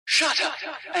Shut up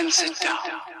and sit down.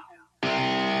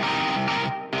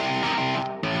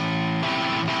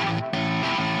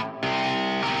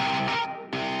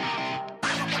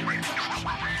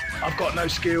 I've got no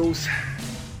skills.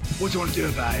 What do you want to do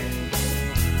about it?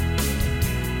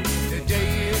 The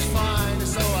day is fine,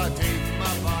 so I take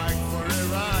my bike for a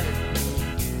ride.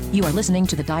 You are listening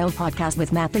to the Dial Podcast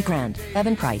with Matt LeGrand,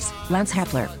 Evan Price, Lance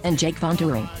Hepler, and Jake Von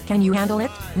Turing. Can you handle it?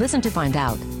 Listen to find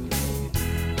out.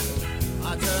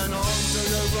 I turn onto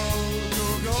the road to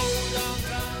go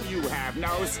downtown. You have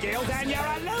no skills and you're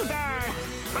a loser!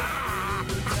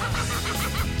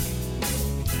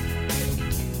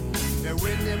 The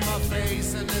wind in my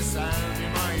face and the sound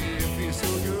in my ear feels so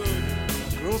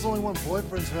good. Girls only want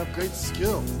boyfriends who have great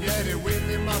skills. Yeah, the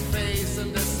wind in my face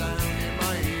and the sound in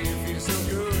my ear feels so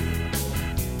good.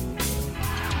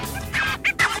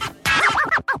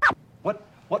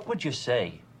 What would you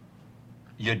say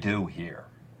you do here?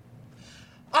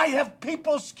 I have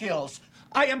people skills.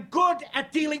 I am good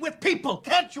at dealing with people.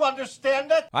 Can't you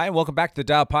understand that? Hi, and welcome back to the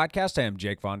Dial Podcast. I am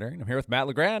Jake Von Turing. I'm here with Matt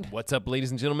LeGrand. What's up,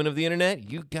 ladies and gentlemen of the internet?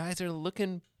 You guys are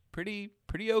looking pretty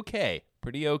okay.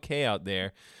 Pretty okay out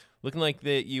there. Looking like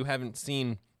that you haven't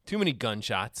seen too many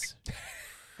gunshots.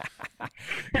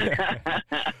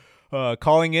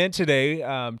 Calling in today,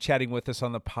 chatting with us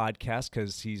on the podcast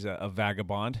because he's a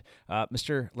vagabond,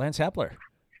 Mr. Lance Hepler.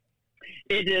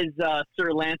 It is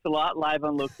Sir Lancelot live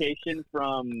on location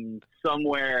from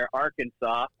somewhere,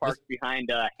 Arkansas, parked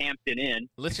behind Hampton Inn.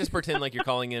 Let's just pretend like you're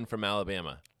calling in from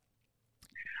Alabama.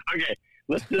 Okay,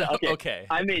 let's do that. Okay. Okay.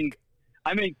 I'm in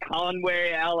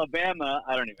Conway, Alabama.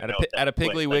 I don't even know. At a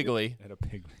Piggly Wiggly. At a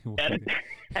Piggly At Wiggly.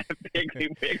 a Piggly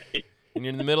Wiggly. And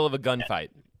you're in the middle of a gunfight.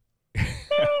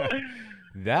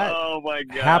 That Oh my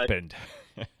God. happened.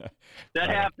 That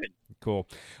happened. Cool.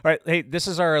 All right. Hey, this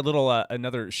is our little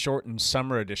another shortened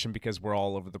summer edition because we're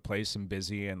all over the place and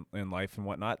busy and in life and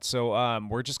whatnot. So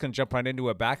we're just going to jump right into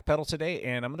a back pedal today,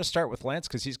 and I'm going to start with Lance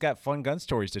because he's got fun gun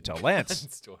stories to tell. Lance,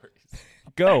 Stories.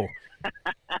 go.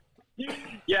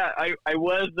 Yeah, I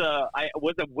was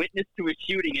a witness to a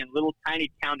shooting in little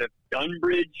tiny town of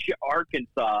Dunbridge,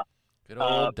 Arkansas. Good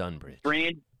old Dunbridge.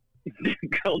 Good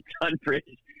old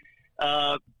Dunbridge.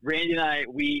 Brandy and I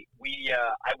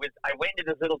I went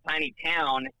into this little tiny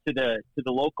town to the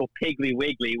local Piggly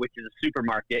Wiggly, which is a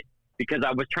supermarket, because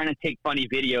I was trying to take funny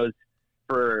videos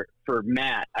for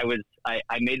Matt. I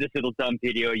made this little dumb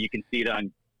video. You can see it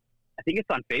on, I think it's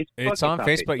on Facebook. It's on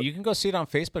Facebook. You can go see it on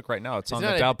Facebook right now. It's on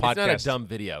the Dial Podcast. It's not a dumb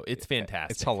video. It's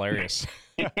fantastic. It's hilarious.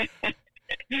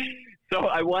 So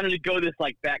I wanted to go to this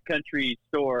backcountry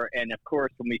store, and of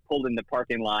course, when we pulled in the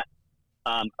parking lot,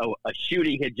 a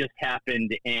shooting had just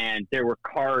happened, and there were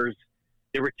cars.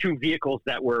 There were two vehicles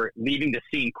that were leaving the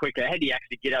scene quickly. I had to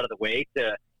actually get out of the way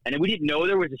and we didn't know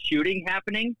there was a shooting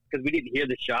happening because we didn't hear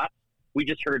the shots. We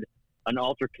just heard an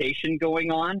altercation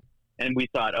going on, and we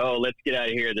thought, oh, let's get out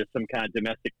of here. There's some kind of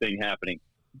domestic thing happening.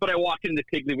 But I walked into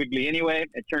Piggly Wiggly anyway.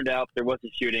 It turned out there was a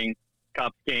shooting.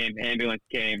 Cops came, ambulance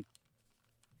came.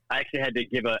 I actually had to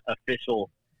give an official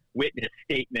witness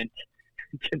statement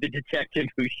to the detective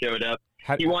who showed up.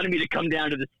 He wanted me to come down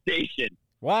to the station.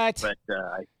 What? But,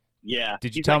 yeah.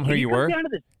 Did you tell him who you were?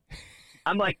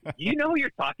 I'm like, do you know who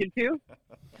you're talking to?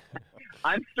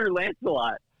 I'm Sir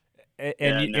Lancelot.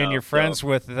 And you're friends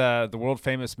with the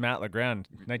world-famous Matt LeGrand,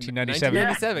 1997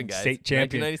 1997, guys. state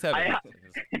champion.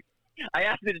 1997. I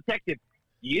asked the detective,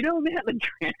 do you know Matt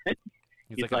LeGrand?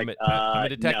 He's like, I'm a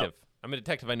detective. No. I'm a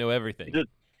detective. I know everything.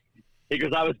 He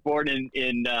goes, I was born in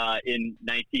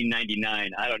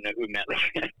 1999. I don't know who Matt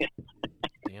LeGrand is.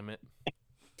 Damn it.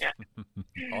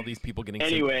 All these people getting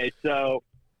Anyway, so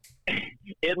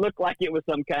it looked like it was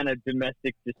some kind of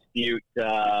domestic dispute.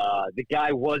 The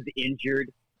guy was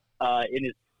injured in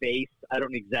his face. I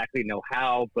don't exactly know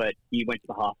how, but he went to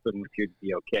the hospital and appeared to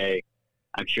be okay.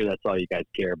 I'm sure that's all you guys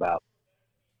care about.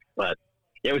 But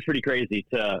it was pretty crazy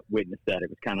to witness that. It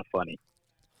was kind of funny.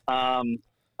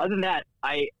 Other than that,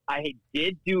 I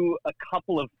did do a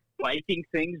couple of biking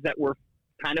things that were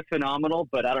kind of phenomenal,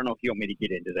 but I don't know if you want me to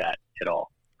get into that at all.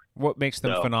 What makes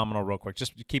them phenomenal, real quick?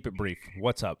 Just keep it brief.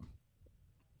 What's up?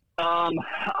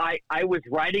 I was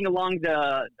riding along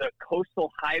the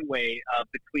coastal highway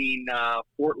between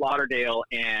Fort Lauderdale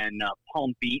and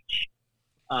Palm Beach,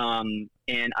 and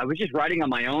I was just riding on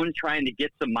my own trying to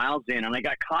get some miles in, and I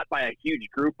got caught by a huge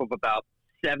group of about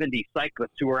 70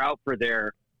 cyclists who were out for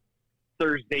their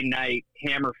Thursday night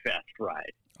Hammerfest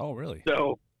ride. Oh, really?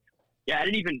 So, yeah, I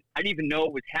didn't even know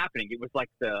it was happening. It was like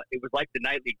the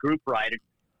nightly group ride. And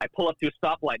I pull up to a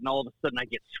stoplight, and all of a sudden I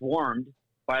get swarmed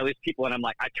by all these people, and I'm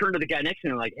like, I turn to the guy next to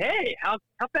me, and I'm like, hey, how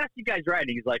fast you guys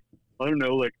riding? He's like, I don't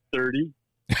know, like 30.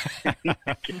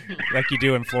 Like you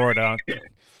do in Florida.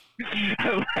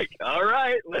 I'm like, all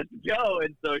right, let's go.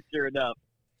 And so sure enough,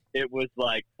 it was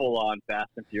like full on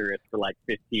Fast and Furious for like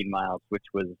 15 miles, which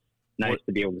was nice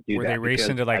to be able to do. Were that they racing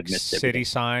to because like I've missed city everything.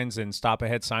 signs and stop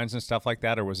ahead signs and stuff like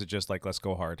that, or was it just like let's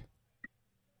go hard?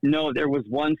 No, there was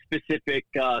one specific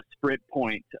sprint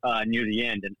point near the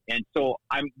end, and so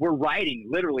we're riding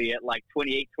literally at like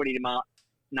 29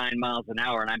 miles an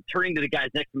hour, and I'm turning to the guys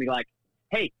next to me like,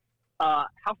 "Hey, how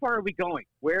far are we going?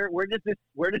 Where does this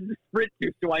sprint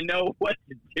to? So I know what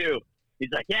to do."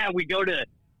 He's like, "Yeah, we go to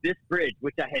this bridge,"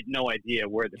 which I had no idea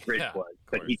where the bridge was,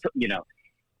 but he,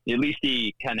 at least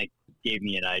he kind of gave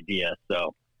me an idea,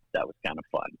 so that was kind of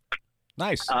fun.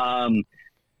 Nice.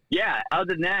 Yeah,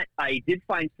 other than that, I did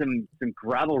find some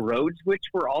gravel roads, which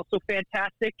were also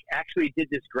fantastic. Actually did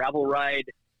this gravel ride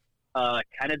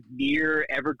kind of near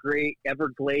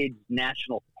Everglades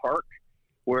National Park,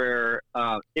 where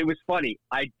it was funny.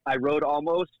 I rode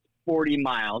almost 40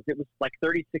 miles. It was like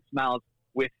 36 miles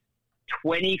with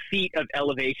 20 feet of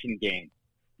elevation gain.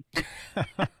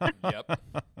 Yep,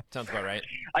 sounds about right.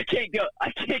 I can't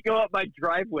go up my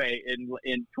driveway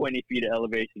in 20 feet of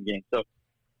elevation gain. So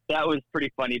that was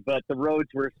pretty funny. But the roads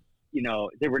were,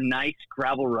 they were nice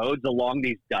gravel roads along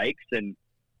these dikes, and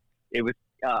it was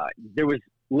there was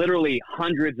literally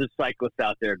hundreds of cyclists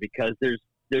out there because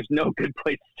there's no good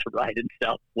places to ride in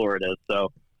South Florida.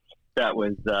 So that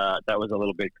was a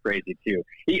little bit crazy too.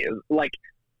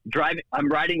 I'm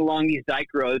riding along these dike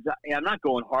roads. I'm not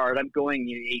going hard. I'm going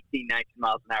 18, 19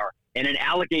 miles an hour. And an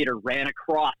alligator ran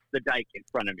across the dike in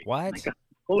front of me. What? Like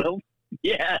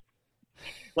yeah.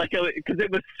 Because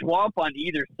it was swamp on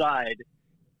either side.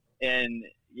 And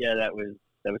yeah, that was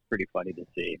pretty funny to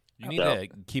see. You need to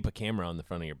keep a camera on the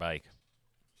front of your bike.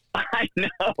 I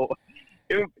know.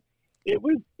 It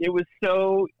was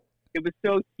so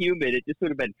humid. It just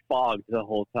would have been fogged the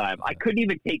whole time. I couldn't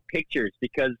even take pictures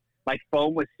because my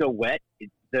phone was so wet,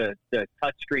 the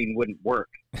touchscreen wouldn't work,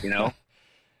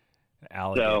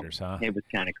 Alligators, so huh? It was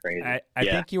kind of crazy. I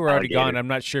think you were already gone. I'm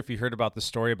not sure if you heard about the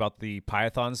story about the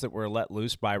pythons that were let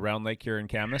loose by Round Lake here in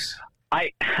Camas.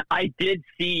 I did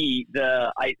see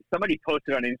somebody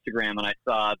posted on Instagram, and I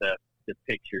saw the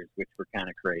pictures, which were kind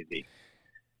of crazy.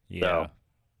 Yeah. So,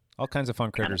 all kinds of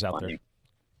fun critters out funny.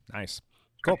 there. Nice.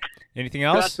 Cool. Anything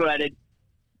else? That's what I did.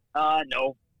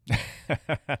 No.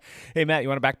 Hey, Matt, you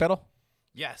want to backpedal?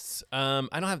 Yes. I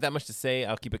don't have that much to say.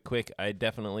 I'll keep it quick. I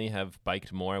definitely have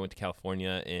biked more. I went to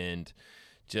California and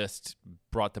just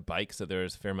brought the bike, so there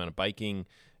was a fair amount of biking.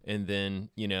 And then,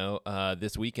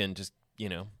 this weekend just,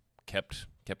 kept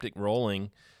it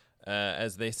rolling,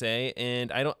 as they say.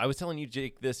 And I was telling you,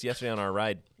 Jake, this yesterday on our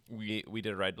ride. We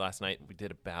did a ride last night. We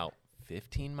did about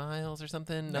 15 miles or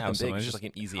something. Nothing big, just like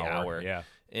an easy hour. Yeah.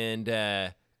 And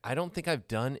I don't think I've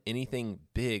done anything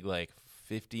big like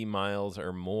 50 miles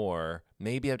or more.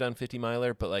 Maybe I've done 50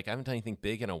 miler, but like I haven't done anything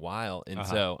big in a while. And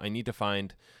so I need to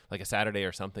find like a Saturday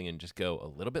or something and just go a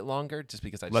little bit longer just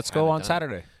because Let's go on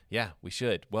Saturday. Yeah, we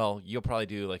should. Well, you'll probably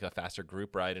do like a faster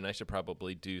group ride, and I should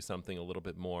probably do something a little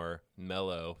bit more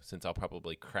mellow since I'll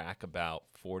probably crack about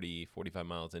 40, 45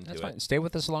 miles into That's it. fine. Stay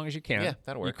with us as long as you can. Yeah,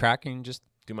 that'll work. You crack and just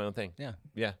do my own thing. Yeah.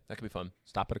 Yeah, that could be fun.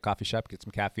 Stop at a coffee shop, get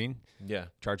some caffeine. Yeah.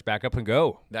 Charge back up and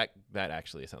go. That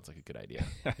actually sounds like a good idea.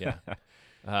 Yeah.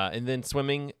 And then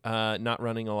swimming, not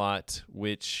running a lot,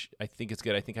 which I think is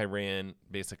good. I think I've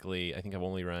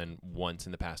only run once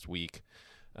in the past week,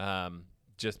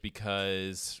 just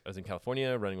because I was in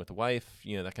California running with the wife,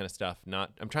 that kind of stuff.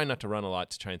 I'm trying not to run a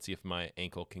lot to try and see if my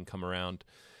ankle can come around.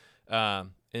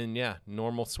 And yeah,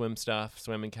 normal swim stuff,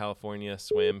 swim in California,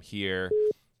 swim here.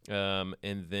 And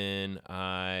then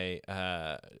I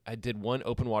did one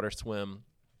open water swim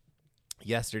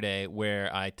yesterday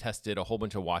where I tested a whole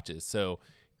bunch of watches. So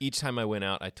each time I went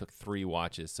out, I took 3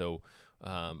 watches. So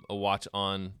a watch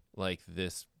on like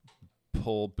this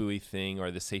pull buoy thing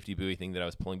or the safety buoy thing that I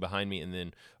was pulling behind me, and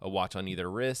then a watch on either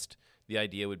wrist. The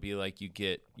idea would be like you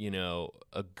get,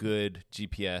 a good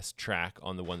GPS track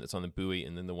on the one that's on the buoy,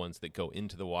 and then the ones that go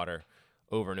into the water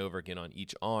over and over again on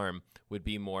each arm would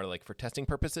be more like for testing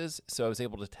purposes. So I was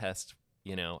able to test,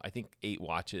 I think 8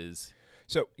 watches.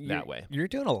 So that way. You're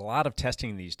doing a lot of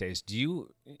testing these days.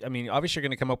 Obviously you're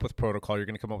going to come up with protocol. You're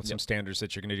going to come up with some standards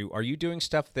that you're going to do. Are you doing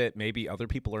stuff that maybe other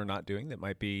people are not doing that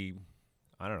might be,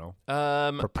 I don't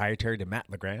know, proprietary to Matt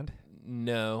LeGrand?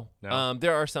 No.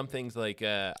 There are some things like,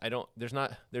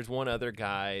 there's one other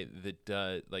guy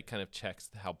that kind of checks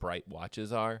how bright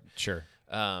watches are. Sure.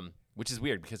 which is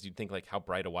weird because you'd think like how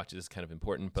bright a watch is kind of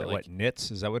important. But Is that like what,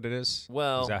 nits? Is that what it is?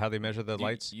 Well, is that how they measure the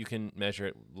lights? You can measure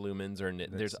it lumens or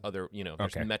there's other, there's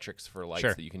Okay. metrics for lights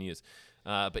Sure. that you can use.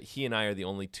 But he and I are the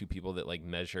only two people that like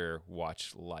measure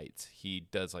watch lights. He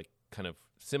does like kind of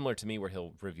similar to me where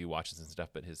he'll review watches and stuff,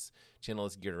 but his channel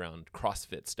is geared around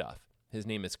CrossFit stuff. His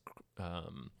name is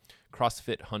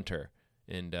CrossFit Hunter.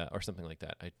 And or something like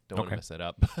that. I don't want to mess that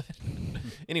up. But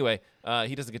anyway,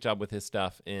 he does a good job with his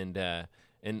stuff, and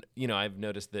I've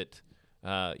noticed that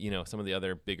some of the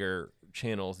other bigger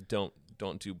channels don't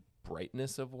do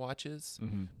brightness of watches,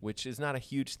 which is not a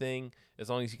huge thing as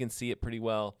long as you can see it pretty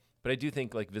well. But I do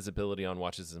think like visibility on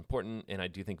watches is important, and I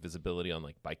do think visibility on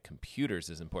like bike computers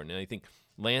is important. And I think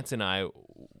Lance and I,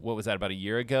 what was that, about a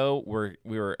year ago,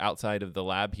 we were outside of the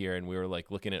lab here, and we were like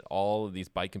looking at all of these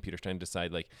bike computers, trying to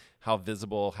decide like how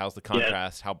visible, how's the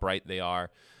contrast, how bright they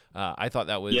are. I thought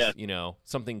that was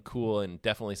something cool, and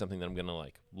definitely something that I'm gonna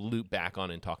like loop back on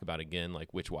and talk about again,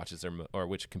 like which watches are or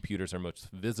which computers are most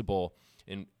visible,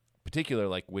 in particular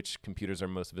like which computers are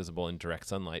most visible in direct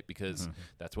sunlight, because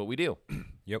that's what we do.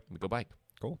 Yep. We go bike.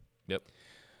 Cool. Yep.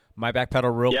 My back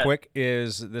pedal real quick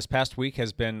is this past week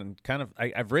has been kind of,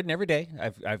 I've ridden every day.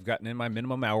 I've gotten in my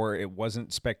minimum hour. It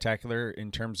wasn't spectacular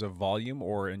in terms of volume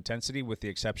or intensity, with the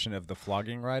exception of the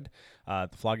flogging ride. The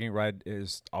flogging ride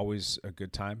is always a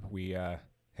good time. We have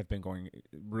been going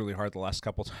really hard the last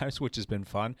couple times, which has been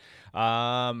fun.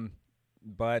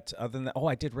 But other than that,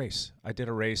 I did race. I did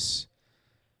a race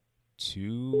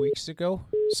 2 weeks ago,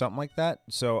 something like that.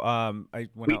 So I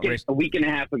went out raced a week and a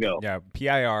half ago. Yeah,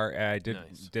 PIR. I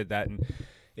did that, and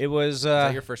it was. Is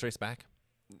that your first race back?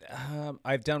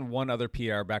 I've done one other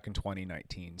PR back in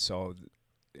 2019. So,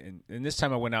 and this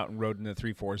time I went out and rode in the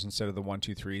 3.4s instead of the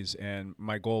 1.2.3s, and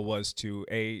my goal was to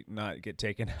A, not get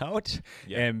taken out,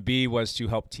 and B, was to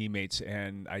help teammates,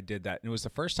 and I did that. And it was the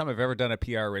first time I've ever done a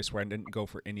PR race where I didn't go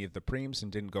for any of the preems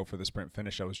and didn't go for the sprint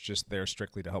finish. I was just there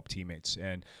strictly to help teammates,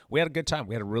 and we had a good time.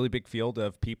 We had a really big field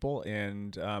of people,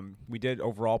 and we did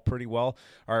overall pretty well.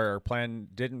 Our plan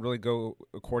didn't really go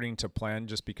according to plan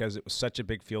just because it was such a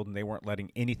big field and they weren't letting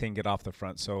anything get off the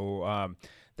front. So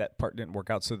that part didn't work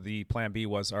out. So the plan B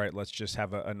was, all right, let's just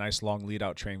have a nice long lead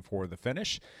out train for the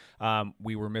finish.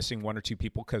 We were missing one or two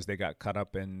people because they got caught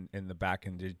up in the back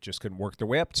and they just couldn't work their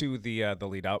way up to the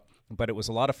lead out. But it was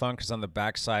a lot of fun because on the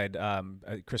backside,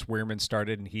 Chris Weirman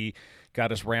started and he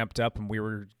got us ramped up, and we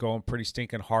were going pretty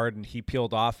stinking hard, and he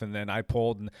peeled off, and then I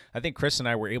pulled, and I think Chris and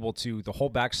I were able to, the whole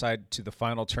backside to the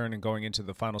final turn and going into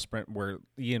the final sprint where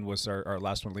Ian was our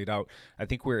last one lead out, I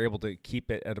think we were able to keep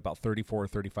it at about 34 or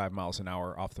 35 miles an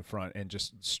hour off the front and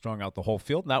just strung out the whole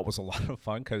field. And that was a lot of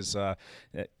fun because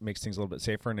it makes things a little bit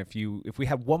safer. And if we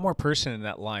had one more person in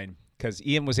that line, because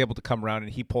Ian was able to come around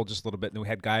and he pulled just a little bit, and then we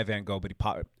had Guy Van Gogh, but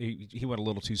he went a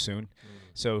little too soon.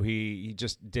 So he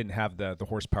just didn't have the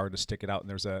horsepower to stick it out, and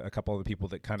there's a couple of the people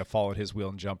that kind of followed his wheel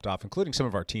and jumped off, including some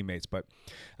of our teammates. But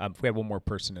if we had one more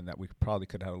person in that, we probably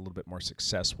could have a little bit more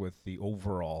success with the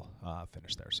overall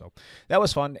finish there. So that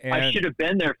was fun. And I should have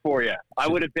been there for you. I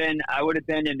would have been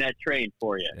in that train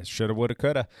for you. Shoulda, woulda,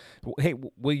 coulda. Hey,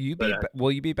 will you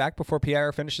be back before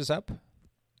PIR finishes up?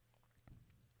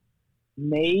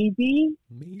 Maybe.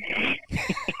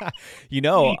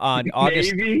 On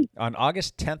August Maybe. on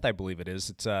August 10th, I believe it is.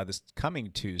 It's this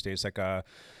coming Tuesday. It's like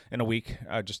in a week,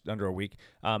 just under a week.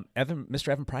 Mr.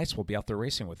 Evan Price will be out there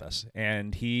racing with us,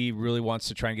 and he really wants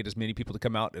to try and get as many people to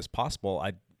come out as possible.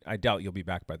 I doubt you'll be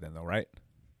back by then, though, right?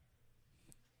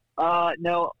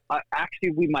 No.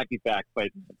 Actually, we might be back by.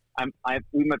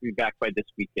 We might be back by this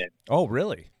weekend. Oh,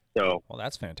 really? So. Well,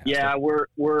 that's fantastic. Yeah,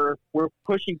 we're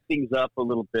pushing things up a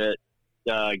little bit.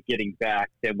 Getting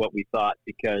back than what we thought,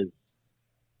 because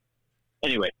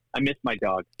anyway, I miss my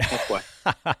dog. That's why.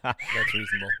 That's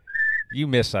reasonable. You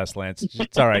miss us, Lance.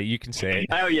 It's all right. You can say it.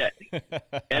 Oh yeah,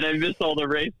 and I miss all the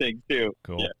racing too.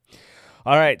 Cool. Yeah.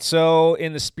 All right. So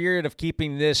in the spirit of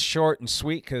keeping this short and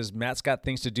sweet, because Matt's got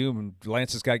things to do and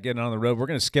Lance has got to get on the road, we're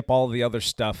going to skip all the other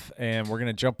stuff and we're going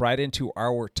to jump right into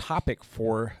our topic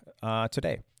for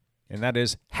today, and that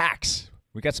is hacks.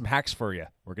 We got some hacks for you.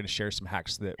 We're going to share some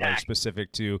hacks that are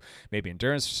specific to maybe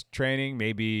endurance training,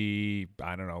 maybe,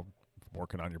 I don't know,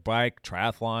 working on your bike,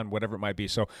 triathlon, whatever it might be.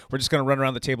 So we're just going to run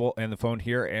around the table and the phone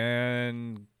here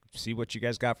and see what you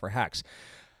guys got for hacks.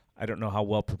 I don't know how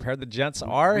well prepared the gents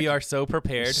are. We are so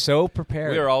prepared. So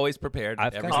prepared. We are always prepared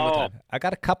every single time. I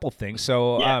got a couple things.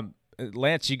 So,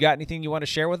 Lance, you got anything you want to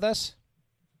share with us?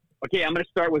 Okay, I'm going to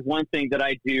start with one thing that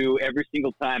I do every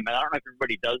single time. And I don't know if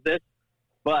everybody does this,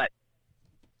 but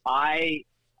I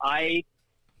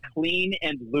clean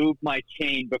and lube my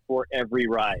chain before every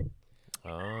ride.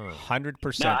 Oh.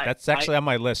 100%. No, That's actually on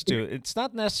my list too. It's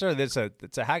not necessarily it's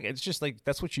a hack. It's just like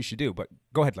that's what you should do. But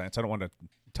go ahead, Lance. I don't want to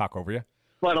talk over you.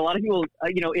 But a lot of people,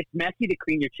 it's messy to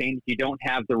clean your chain if you don't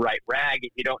have the right rag,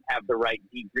 if you don't have the right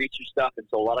degreaser stuff. And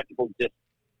so a lot of people just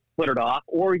put it off,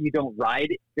 or you don't ride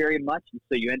it very much. And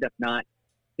so you end up not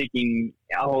thinking,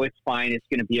 oh, it's fine, it's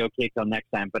going to be okay till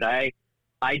next time. But I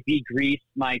degrease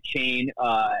my chain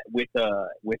with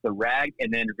a rag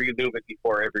and then re-lube it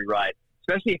before every ride.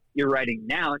 Especially if you're riding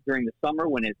now during the summer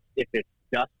when if it's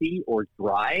dusty or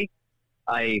dry.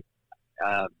 I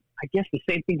guess the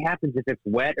same thing happens if it's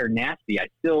wet or nasty. I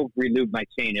still re-lube my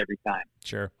chain every time.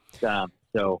 Sure.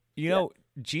 So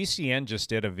GCN just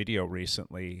did a video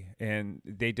recently, and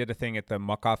they did a thing at the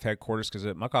Muck-Off headquarters because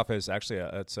Muck-Off is actually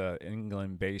it's an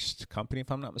England-based company,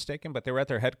 if I'm not mistaken. But they were at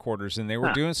their headquarters, and they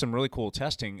were doing some really cool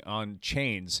testing on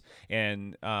chains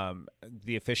and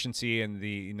the efficiency and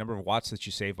the number of watts that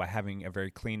you save by having a very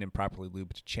clean and properly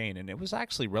lubed chain. And it was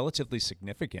actually relatively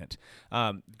significant.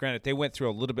 Granted, they went through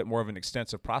a little bit more of an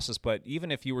extensive process, but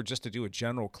even if you were just to do a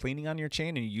general cleaning on your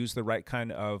chain and you use the right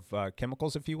kind of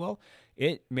chemicals, if you will,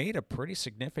 it made a pretty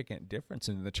significant difference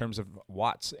in the terms of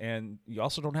watts. And you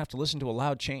also don't have to listen to a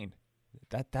loud chain.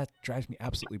 That drives me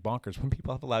absolutely bonkers when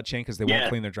people have a loud chain because they won't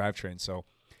clean their drivetrain. So,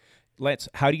 Lance,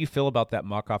 how do you feel about that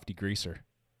Muck-Off degreaser?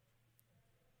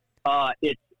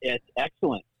 It's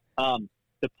excellent.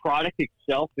 The product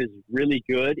itself is really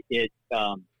good. It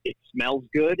smells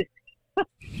good.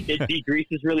 It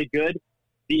degreases really good.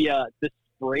 The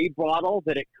spray bottle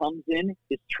that it comes in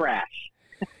is trash.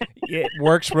 It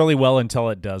works really well until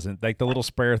it doesn't. Like the little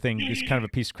sprayer thing is kind of a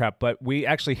piece of crap. But we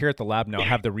actually here at the lab now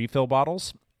have the refill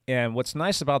bottles. And what's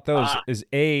nice about those is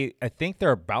I think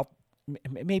they're about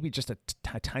maybe just a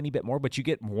tiny bit more, but you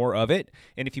get more of it.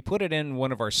 And if you put it in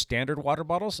one of our standard water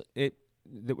bottles,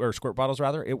 or squirt bottles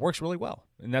rather, it works really well.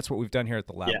 And that's what we've done here at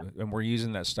the lab. Yeah. And we're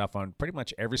using that stuff on pretty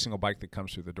much every single bike that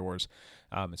comes through the doors.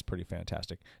 It's pretty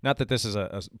fantastic. Not that this is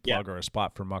a plug or a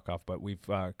spot for Muck-Off, but we've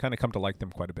kind of come to like them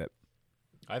quite a bit.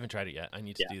 I haven't tried it yet. I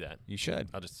need to do that. You should.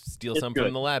 I'll just steal some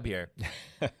from the lab here.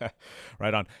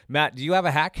 Right on. Matt, do you have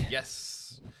a hack?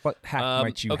 Yes. What hack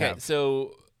might you have? Okay,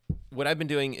 so what I've been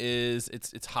doing is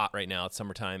it's hot right now. It's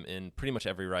summertime, and pretty much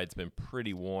every ride's been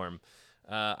pretty warm.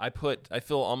 I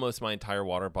fill almost my entire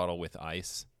water bottle with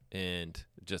ice and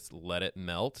just let it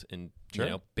melt. And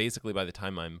basically by the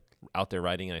time I'm out there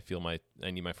riding and I feel I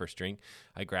need my first drink,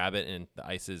 I grab it and the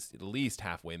ice is at least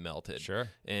halfway melted. Sure.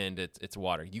 And it's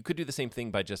water. You could do the same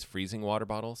thing by just freezing water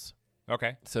bottles.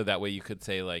 Okay. So that way you could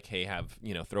say like, hey,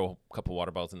 throw a couple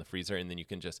water bottles in the freezer, and then you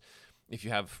can just, if you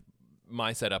have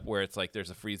my setup where it's like there's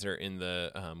a freezer in the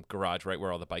garage right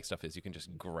where all the bike stuff is, you can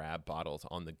just grab bottles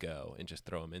on the go and just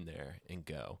throw them in there and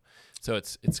go. So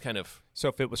it's kind of. So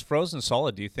if it was frozen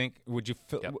solid, do you think would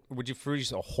you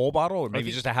freeze a whole bottle or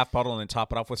maybe just a half bottle and then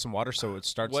top it off with some water so it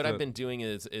starts? What I've been doing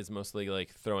is mostly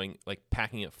like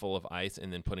packing it full of ice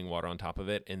and then putting water on top of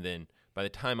it, and then by the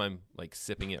time I'm like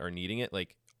sipping it or kneading it,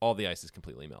 like all the ice is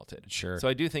completely melted. Sure. So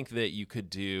I do think that you could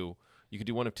do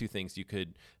one of two things. You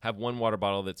could have one water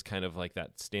bottle that's kind of like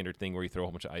that standard thing where you throw a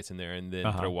whole bunch of ice in there and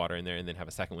then throw water in there, and then have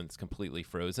a second one that's completely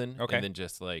frozen. Okay. And then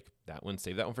just like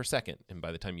save that one for a second. And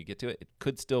by the time you get to it, it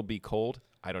could still be cold.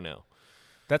 I don't know.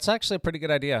 That's actually a pretty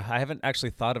good idea. I haven't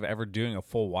actually thought of ever doing a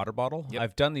full water bottle. Yep.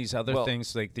 I've done these other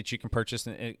things like that you can purchase,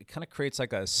 and it kind of creates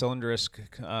like a cylindrish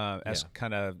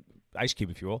kind of ice cube,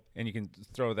 if you will, and you can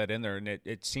throw that in there, and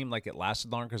it seemed like it lasted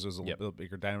longer because it was a little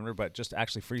bigger diameter, but just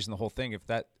actually freezing the whole thing, if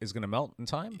that is going to melt in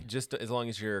time. Just as long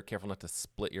as you're careful not to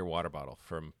split your water bottle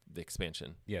from the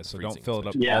expansion. Yeah, so don't fill it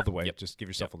up all the way. Yep. Just give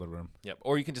yourself a little room. Yep.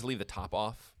 Or you can just leave the top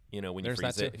off, when you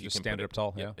freeze it. If you can stand it up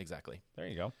tall. Yeah, exactly. There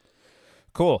you go.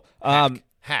 Cool.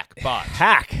 Hack.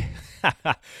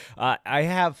 I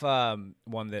have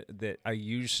one that I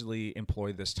usually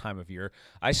employ this time of year.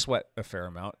 I sweat a fair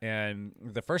amount, and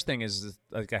the first thing is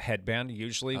like a headband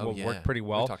usually will work pretty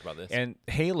well. We talked about this. And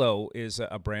Halo is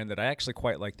a brand that I actually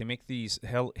quite like. They make these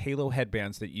Halo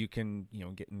headbands that you can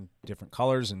get in different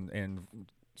colors and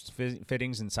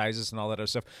fittings and sizes and all that other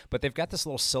stuff, but they've got this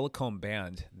little silicone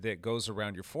band that goes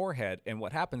around your forehead, and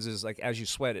what happens is, like, as you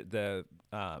sweat it, the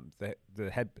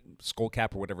head skull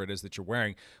cap or whatever it is that you're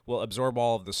wearing will absorb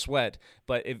all of the sweat,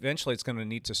 but eventually it's going to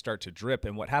need to start to drip,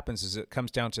 and what happens is it comes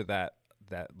down to that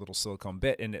little silicone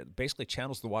bit, and it basically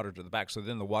channels the water to the back, so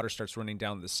then the water starts running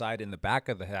down the side and the back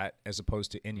of the hat as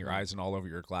opposed to in your eyes and all over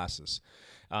your glasses.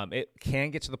 It can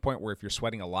get to the point where if you're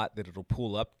sweating a lot that it'll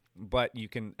pool up, but you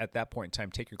can, at that point in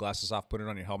time, take your glasses off, put it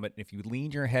on your helmet, and if you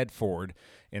lean your head forward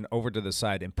and over to the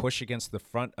side and push against the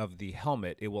front of the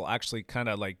helmet, it will actually kind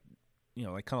of like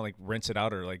rinse it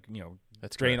out, or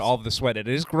That's drain gross. all of the sweat. It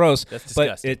is gross. That's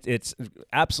but disgusting. it's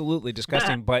absolutely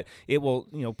disgusting. But it will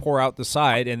pour out the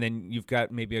side, and then you've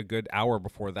got maybe a good hour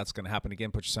before that's going to happen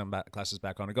again. Put your sunglasses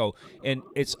back on and go. And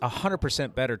it's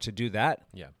 100% better to do that.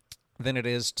 Yeah. Than it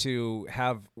is to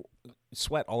have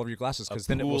sweat all over your glasses, because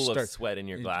then it will pool of start sweat in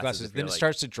your glasses if Then you're it like-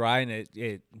 starts to dry, and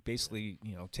it basically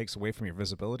takes away from your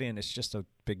visibility, and it's just a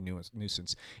big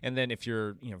nuisance. And then if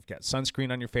you're you've got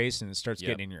sunscreen on your face and it starts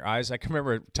getting in your eyes. I can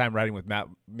remember a time riding with Matt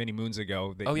many moons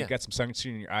ago that you got some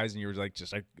sunscreen in your eyes, and you were like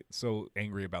just so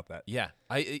angry about that. Yeah,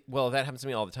 well, that happens to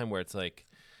me all the time where it's like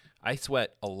I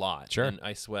sweat a lot. Sure. And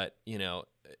I sweat.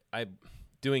 I'm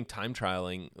doing time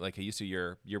trialing like I used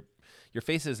to. Your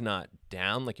face is not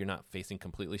down, like you're not facing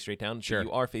completely straight down. Sure.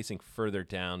 You are facing further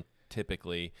down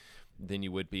typically than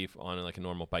you would be on like a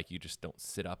normal bike. You just don't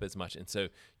sit up as much. And so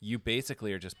you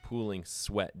basically are just pooling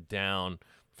sweat down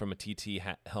from a TT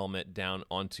helmet down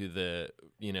onto the,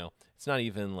 it's not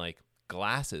even like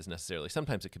glasses necessarily.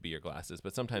 Sometimes it could be your glasses,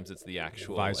 but sometimes it's the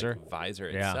actual visor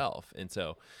itself. And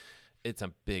so it's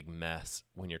a big mess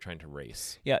when you're trying to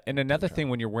race. Yeah, and another thing,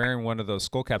 when you're wearing one of those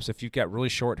skull caps, if you've got really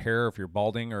short hair, if you're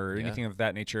balding or anything of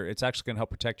that nature, it's actually going to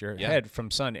help protect your head from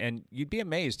sun. And you'd be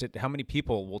amazed at how many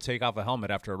people will take off a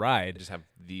helmet after a ride. Just have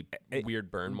the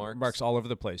weird burn marks all over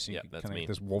the place. Yeah, that's kinda me. like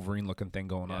this Wolverine-looking thing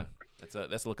going on. That's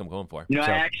the look I'm going for.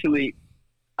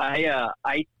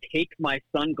 I take my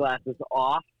sunglasses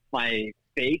off my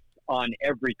face on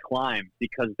every climb,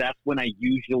 because that's when I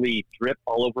usually drip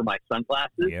all over my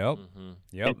sunglasses. Yep.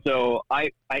 Yep. And so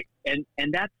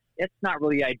it's not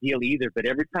really ideal either, but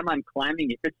every time I'm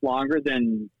climbing, if it's longer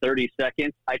than 30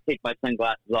 seconds, I take my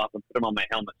sunglasses off and put them on my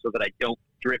helmet so that I don't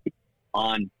drip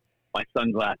on my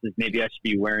sunglasses. Maybe I should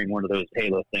be wearing one of those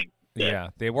halo things. Yeah,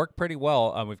 they work pretty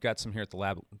well. We've got some here at the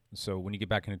lab, so when you get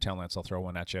back into town, Lance, I'll throw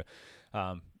one at you.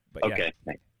 But okay,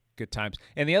 thanks. Good times.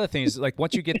 And the other thing is, like,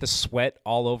 once you get the sweat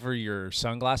all over your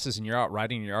sunglasses and you're out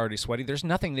riding and you're already sweaty, there's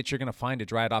nothing that you're going to find to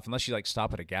dry it off unless you, like,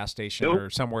 stop at a gas station or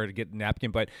somewhere to get a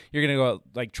napkin. But you're going to go,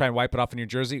 like, try and wipe it off in your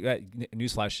jersey.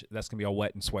 Newsflash, that's going to be all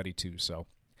wet and sweaty, too. So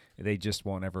they just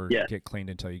won't ever get cleaned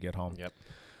until you get home. Yep.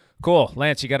 Cool.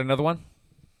 Lance, you got another one?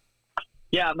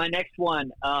 Yeah, my next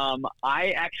one.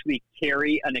 I actually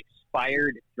carry an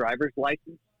expired driver's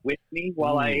license with me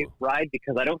while I ride,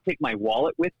 because I don't take my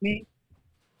wallet with me.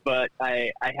 But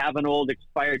I have an old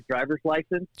expired driver's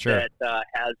license that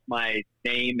has my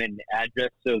name and address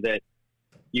so that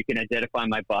you can identify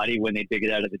my body when they dig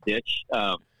it out of the ditch.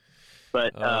 One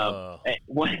of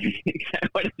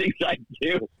the things I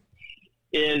do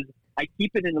is I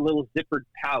keep it in a little zippered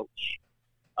pouch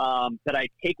that I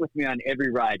take with me on every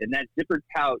ride. And that zippered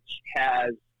pouch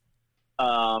has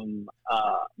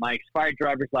my expired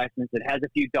driver's license. It has a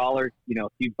few dollars, a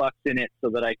few bucks in it so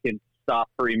that I can stop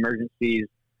for emergencies.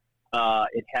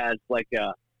 It has like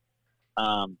a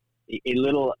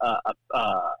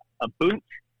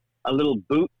little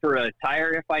boot for a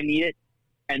tire if I need it,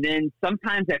 and then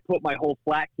sometimes I put my whole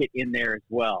flat kit in there as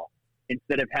well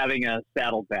instead of having a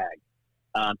saddle bag,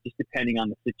 just depending on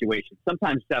the situation.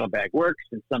 Sometimes saddlebag works,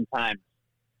 and sometimes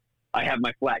I have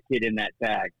my flat kit in that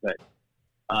bag. But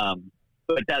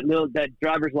that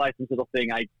driver's license little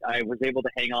thing, I was able to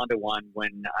hang on to one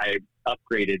when I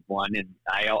upgraded one, and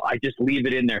I just leave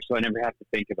it in there so I never have to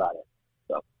think about it.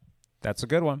 So that's a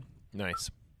good one. Nice.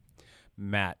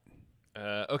 Matt.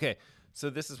 Okay, so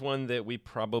this is one that we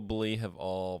probably have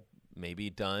all maybe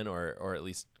done or at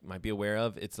least might be aware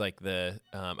of. It's like I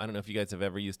don't know if you guys have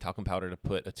ever used talcum powder to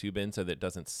put a tube in so that it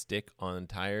doesn't stick on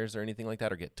tires or anything like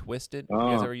that or get twisted. You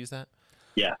guys ever use that?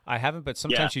 Yeah, I haven't, but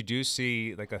sometimes you do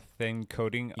see like a thin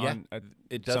coating on.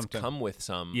 It does come with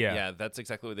some. Yeah, that's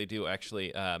exactly what they do.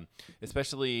 Actually,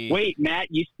 especially. Wait, Matt,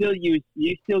 you still use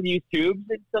tubes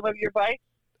in some of your bikes?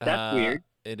 That's weird.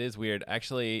 It is weird.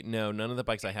 Actually, no, none of the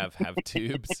bikes I have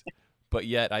tubes, but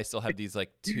yet I still have these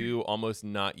like two almost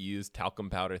not used talcum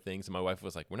powder things. And my wife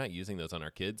was like, "We're not using those on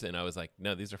our kids," and I was like,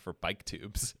 "No, these are for bike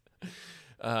tubes."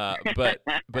 But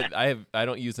I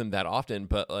don't use them that often.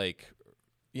 But like.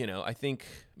 I think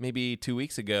maybe 2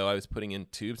 weeks ago I was putting in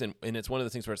tubes, and it's one of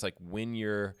those things where it's like when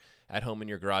you're at home in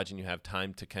your garage and you have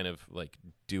time to kind of like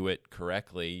do it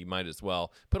correctly, you might as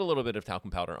well put a little bit of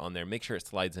talcum powder on there, make sure it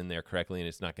slides in there correctly and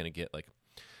it's not going to get like,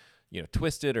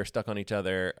 twisted or stuck on each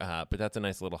other. But that's a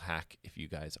nice little hack if you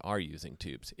guys are using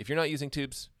tubes. If you're not using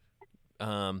tubes,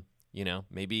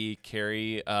 maybe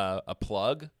carry a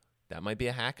plug. That might be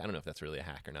a hack. I don't know if that's really a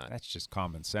hack or not. That's just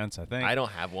common sense, I think. I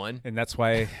don't have one. And that's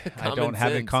why I don't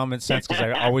have it common sense, because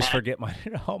I always forget mine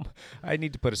at home. I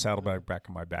need to put a saddlebag back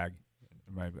in my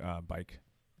bike.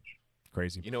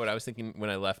 Crazy. You know what I was thinking when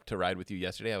I left to ride with you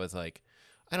yesterday? I was like,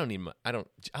 I don't need.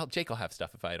 Jake will have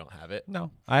stuff if I don't have it.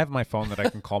 No, I have my phone that I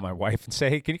can call my wife and say,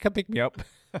 "Hey, can you come pick me up?"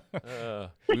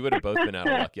 We would have both been out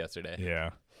of luck yesterday. Yeah,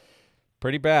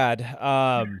 pretty bad.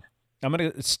 I'm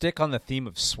going to stick on the theme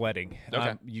of sweating.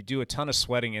 Okay. You do a ton of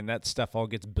sweating, and that stuff all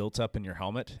gets built up in your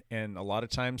helmet. And a lot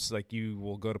of times, like you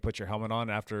will go to put your helmet on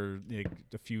after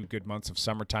a few good months of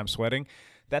summertime sweating,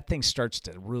 that thing starts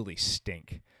to really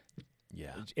stink.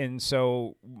 Yeah. And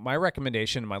so my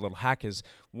recommendation, my little hack is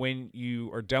when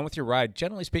you are done with your ride,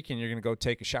 generally speaking, you're going to go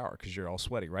take a shower because you're all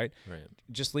sweaty, right? Right.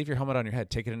 Just leave your helmet on your head.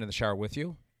 Take it into the shower with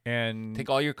you. And take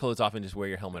all your clothes off and just wear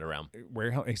your helmet around.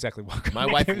 Wear your exactly. My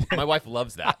wife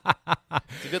loves that.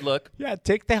 It's a good look. Yeah,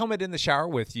 take the helmet in the shower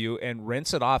with you and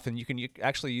rinse it off, and you can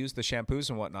actually use the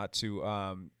shampoos and whatnot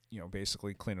to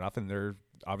basically clean it off. And they're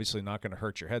obviously not going to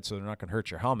hurt your head, so they're not going to hurt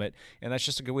your helmet. And that's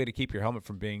just a good way to keep your helmet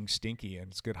from being stinky,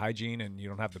 and it's good hygiene, and you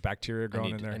don't have the bacteria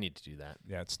growing in there. I need to do that.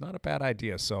 Yeah, it's not a bad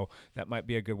idea. So that might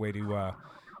be a good way to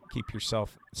keep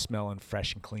yourself smelling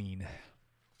fresh and clean.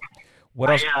 What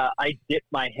else? I dip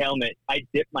my helmet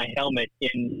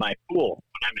in my pool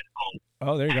when I'm at home.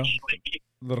 Oh, there you go.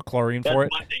 A little chlorine That's for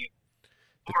it. one thing.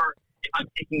 Or if I'm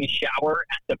taking a shower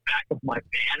at the back of my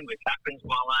van, which happens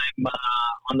while I'm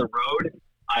on the road,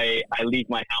 I leave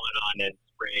my helmet on and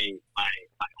spray my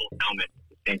whole helmet at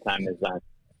the same time as I.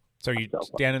 So you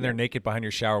standing there naked behind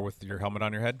your shower with your helmet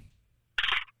on your head?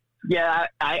 Yeah,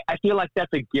 I feel like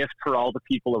that's a gift for all the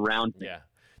people around me. Yeah.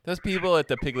 Those people at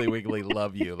the Piggly Wiggly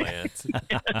love you, Lance.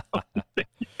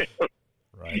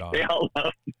 Right on. They all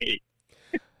love me.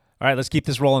 All right, let's keep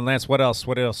this rolling, Lance. What else?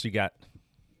 What else you got?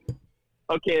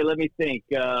 Okay, let me think.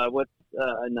 What's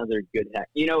another good hack?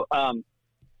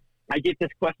 I get this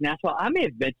question asked. Well, I may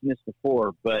have mentioned this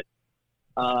before, but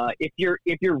if you're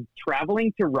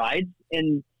traveling to rides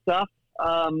and stuff,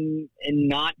 and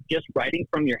not just riding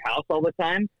from your house all the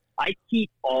time, I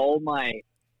keep all my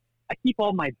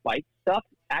bike stuff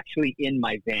actually in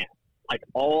my van. I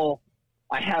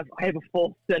have a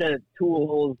full set of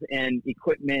tools and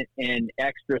equipment and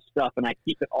extra stuff, and I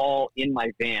keep it all in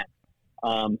my van,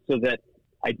 so that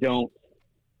I don't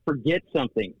forget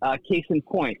something. Case in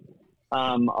point,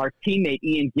 our teammate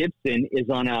Ian Gibson is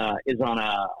on a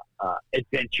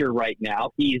adventure right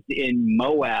now. He's in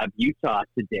Moab, Utah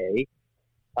today.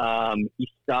 He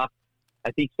stopped,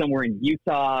 I think, somewhere in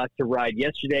Utah to ride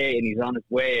yesterday, and he's on his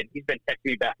way, and he's been texting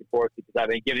me back and forth because I've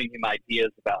been giving him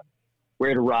ideas about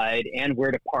where to ride and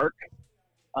where to park,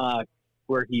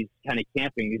 where he's kind of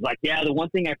camping. He's like, yeah, the one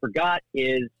thing I forgot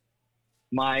is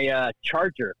my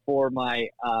charger for the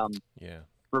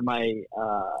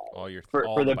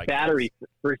battery,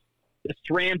 for the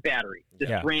SRAM battery,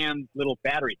 SRAM little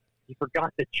battery. He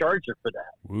forgot the charger for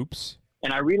that. Whoops.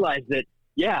 And I realized that,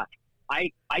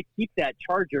 I keep that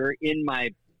charger in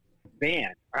my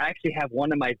van. I actually have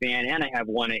one in my van and I have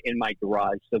one in my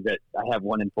garage, so that I have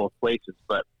one in both places.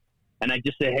 And I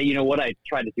just say, hey, you know what I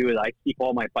try to do is I keep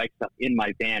all my bike stuff in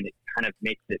my van. It kind of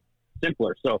makes it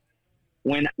simpler. So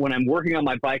when I'm working on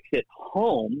my bikes at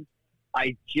home,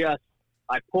 I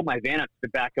pull my van up to the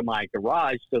back of my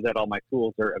garage so that all my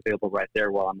tools are available right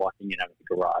there while I'm walking in out of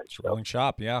the garage. Rolling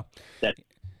shop, yeah.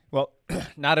 Well,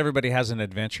 not everybody has an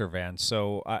adventure van,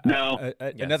 so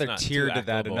another tier to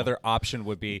that, another option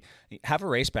would be have a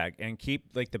race bag and keep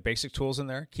like the basic tools in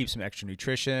there. Keep some extra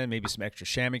nutrition, maybe some extra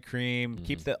chamois cream. Mm-hmm.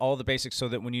 Keep all the basics so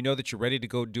that when you know that you're ready to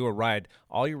go do a ride,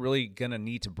 all you're really gonna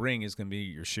need to bring is gonna be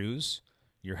your shoes,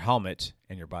 your helmet,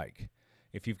 and your bike.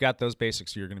 If you've got those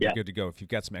basics, you're going to be good to go. If you've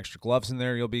got some extra gloves in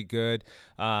there, you'll be good.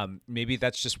 Maybe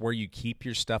that's just where you keep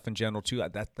your stuff in general, too.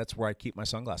 That's where I keep my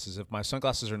sunglasses. If my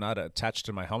sunglasses are not attached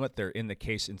to my helmet, they're in the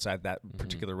case inside that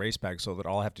particular race bag, so that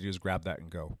all I have to do is grab that and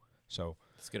go. So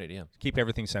that's a good idea. Keep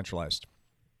everything centralized.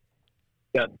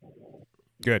 Yep.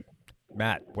 Good.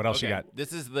 Matt, what else you got?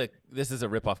 This is a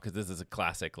ripoff because this is a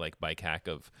classic like bike hack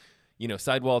of,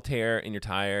 sidewall tear in your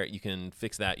tire. You can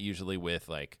fix that usually with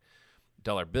like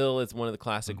dollar bill is one of the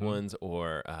classic ones,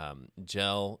 or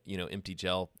gel, empty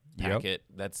gel packet.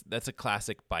 Yep. That's a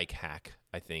classic bike hack,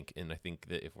 I think. And I think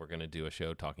that if we're going to do a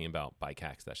show talking about bike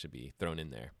hacks, that should be thrown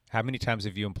in there. How many times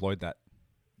have you employed that?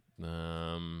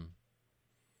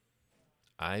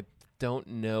 I don't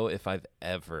know if I've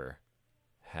ever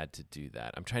had to do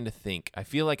that. I'm trying to think. I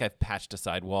feel like I've patched a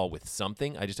sidewall with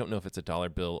something. I just don't know if it's a dollar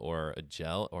bill or a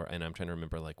gel, and I'm trying to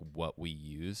remember like what we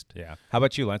used. Yeah. How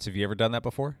about you, Lance? Have you ever done that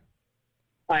before?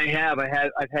 I have.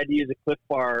 I've had to use a Cliff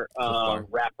Bar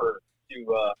wrapper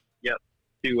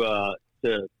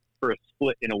for a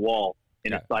split in a wall,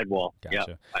 in a sidewall.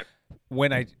 Gotcha. Yep.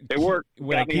 when I It worked.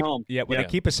 when Got I me keep home. when I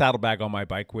keep a saddlebag on my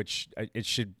bike, which it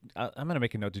should, I'm gonna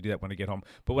make a note to do that when I get home.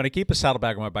 But when I keep a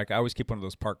saddlebag on my bike, I always keep one of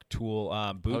those Park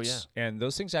Tool boots, and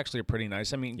those things actually are pretty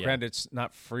nice. I mean, granted, it's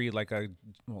not free like a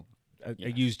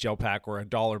used gel pack or a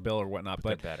dollar bill or whatnot,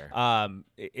 but they're better.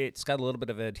 It's got a little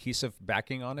bit of adhesive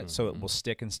backing on it, so it will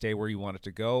stick and stay where you want it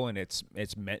to go, and it's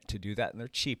meant to do that. And they're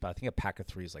cheap. I think a pack of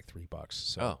 3 is like $3.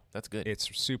 So that's good.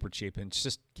 It's super cheap, and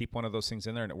just keep one of those things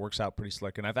in there, and it works out pretty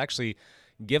slick. And I've actually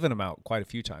given them out quite a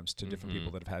few times to different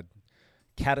people that have had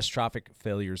catastrophic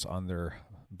failures on their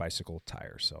bicycle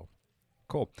tires. So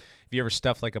cool. Have you ever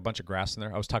stuffed like a bunch of grass in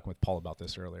there? I was talking with Paul about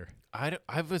this earlier. I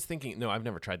was thinking, no, I've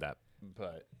never tried that,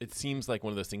 but it seems like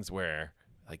one of those things where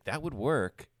like that would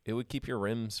work. It would keep your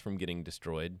rims from getting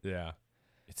destroyed. Yeah,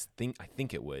 I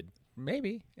think it would.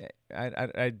 Maybe.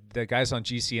 The guys on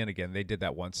GCN again, they did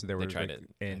that once. They tried like, it,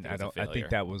 and I I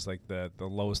think that was like the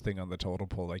lowest thing on the totem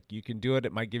pole. Like you can do it.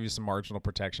 It might give you some marginal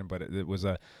protection, but it was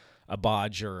a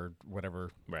bodge or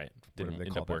whatever. Right. Whatever Didn't they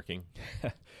end call up that. working.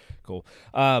 Cool.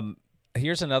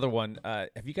 Here's another one.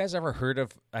 Have you guys ever heard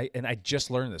of? And I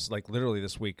just learned this, like literally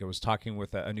this week. I was talking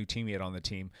with a new teammate on the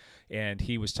team, and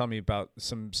he was telling me about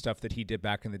some stuff that he did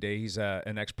back in the day. He's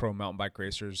an ex-pro mountain bike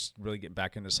racer, is really getting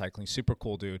back into cycling. Super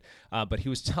cool dude. But he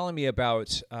was telling me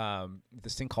about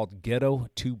this thing called Ghetto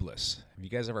Tubeless. Have you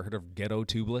guys ever heard of Ghetto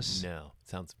Tubeless? No,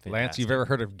 sounds fantastic. Lance, you've ever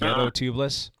heard of Ghetto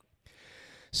Tubeless?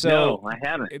 So no, I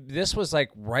haven't. This was like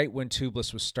right when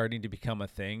tubeless was starting to become a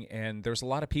thing, and there's a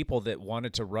lot of people that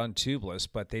wanted to run tubeless,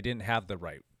 but they didn't have the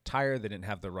right tire, they didn't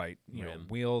have the right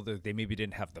wheel, they maybe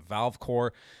didn't have the valve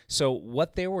core. So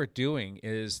what they were doing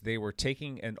is they were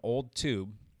taking an old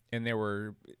tube and they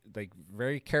were like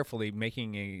very carefully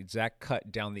making an exact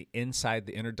cut down the inside,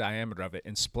 the inner diameter of it,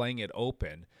 and splaying it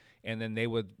open. And then they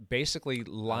would basically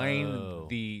line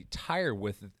the tire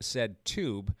with said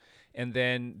tube, and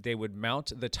then they would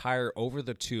mount the tire over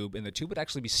the tube, and the tube would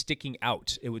actually be sticking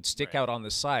out. It would stick out on the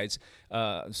sides.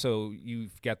 So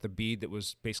you've got the bead that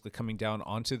was basically coming down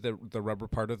onto the rubber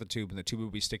part of the tube, and the tube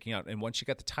would be sticking out. And once you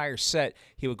got the tire set,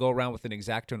 he would go around with an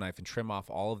X-Acto knife and trim off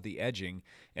all of the edging,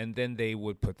 and then they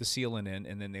would put the sealant in,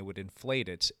 and then they would inflate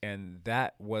it, and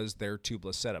that was their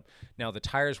tubeless setup. Now, the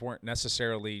tires weren't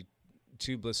necessarily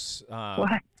tubeless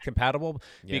compatible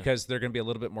because they're going to be a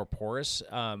little bit more porous,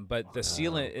 but the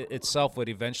sealant itself would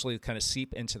eventually kind of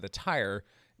seep into the tire,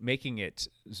 making it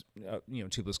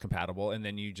tubeless compatible, and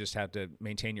then you just have to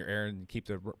maintain your air and keep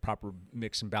the proper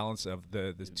mix and balance of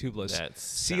the tubeless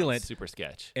sealant. Super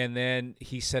sketch. And then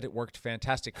he said it worked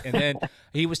fantastic, and then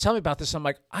he was telling me about this. I'm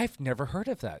like, I've never heard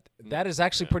of that. That is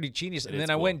actually pretty genius. And then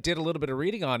I went and did a little bit of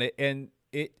reading on it, and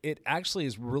it actually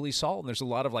is really solid. And there's a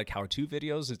lot of like how-to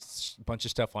videos. It's a bunch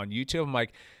of stuff on YouTube. I'm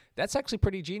like, that's actually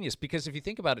pretty genius, because if you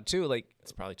think about it too, like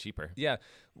it's probably cheaper. Yeah.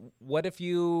 What if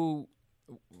you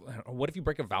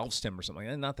break a valve stem or something?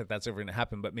 And not that that's ever going to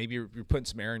happen, but maybe you're putting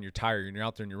some air in your tire and you're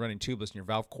out there and you're running tubeless and your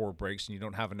valve core breaks and you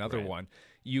don't have another one.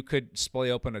 You could splay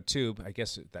open a tube. I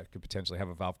guess that could potentially have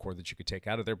a valve core that you could take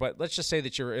out of there. But let's just say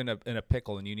that you're in a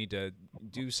pickle and you need to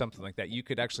do something like that. You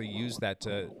could actually use that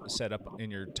to set up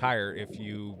in your tire if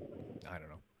you, I don't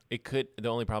know. It could. The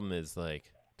only problem is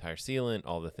like tire sealant,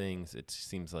 all the things. It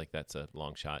seems like that's a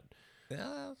long shot.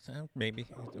 Maybe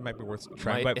it might be worth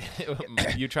trying.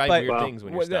 But you try weird things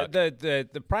when you're stuck.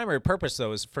 The primary purpose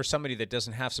though is for somebody that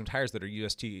doesn't have some tires that are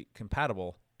UST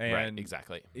compatible, and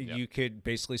exactly. You could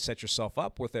basically set yourself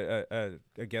up with a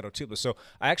Ghetto tubeless. So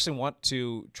I actually want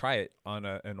to try it on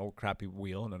an old crappy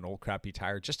wheel and an old crappy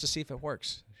tire just to see if it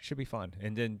works. It should be fun.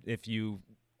 And then if you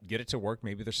get it to work,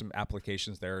 maybe there's some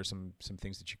applications there, or some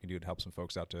things that you can do to help some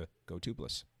folks out to go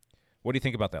tubeless. What do you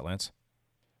think about that, Lance?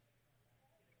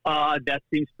 That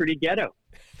seems pretty ghetto.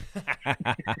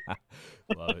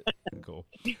 Love it. Cool.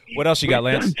 What else you got,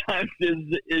 Lance? Sometimes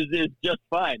is just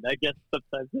fine. I guess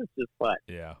sometimes it's just fine.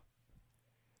 Yeah.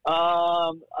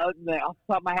 Off the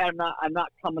top of my head, I'm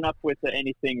not coming up with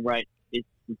anything right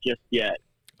just yet.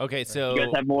 Okay, so you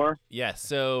guys have more? Yeah.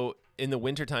 So in the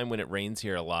wintertime when it rains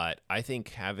here a lot, I think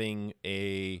having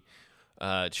a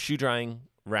shoe drying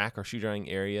rack or shoe drying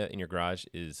area in your garage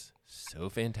is so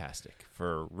fantastic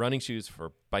for running shoes,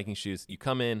 for biking shoes. You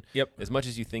come in, as much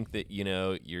as you think that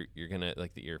you're gonna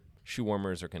like that your shoe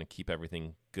warmers are gonna keep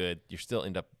everything good, you still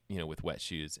end up with wet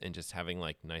shoes, and just having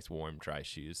like nice, warm, dry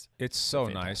shoes. It's so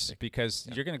nice because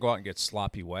you're going to go out and get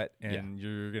sloppy wet, and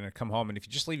you're going to come home, and if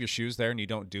you just leave your shoes there and you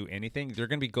don't do anything, they're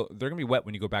going to be wet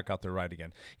when you go back out there ride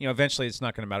again. Eventually it's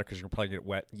not going to matter because you're going to probably get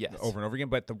wet over and over again.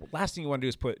 But the last thing you want to do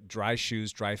is put dry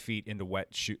shoes, dry feet into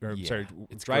wet shoe. Dry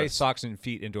gross. Socks and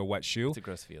feet into a wet shoe. It's a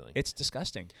gross feeling. It's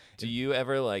disgusting. Do you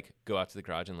ever like go out to the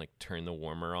garage and like turn the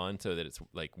warmer on so that it's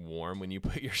like warm when you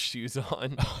put your shoes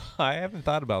on? I haven't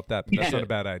thought about that, but that's not a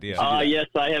bad idea. Yes,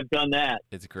 I have done that.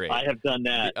 It's great. I have done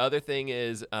that. The other thing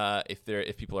is,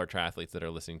 if people are triathletes that are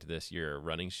listening to this, your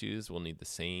running shoes will need the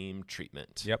same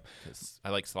treatment. Yep. Because I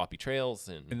like sloppy trails,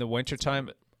 and in the wintertime,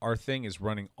 our thing is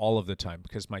running all of the time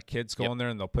because my kids go in there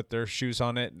and they'll put their shoes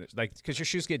on it, like because your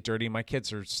shoes get dirty. My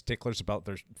kids are sticklers about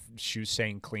their shoes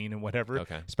staying clean and whatever.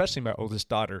 Okay. Especially my oldest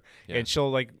daughter, and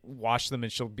she'll like wash them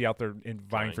and she'll be out there and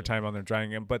vying for time on them drying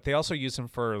them. But they also use them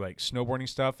for like snowboarding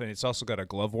stuff, and it's also got a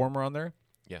glove warmer on there.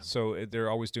 Yeah. So they're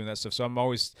always doing that stuff. So I'm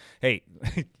always, hey,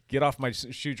 get off my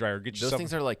shoe dryer. Get those yourself.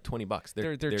 things are like $20.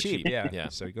 They're cheap. Yeah.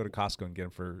 So you go to Costco and get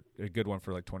them for a good one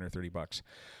for like $20 or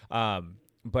 $30.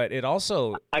 But it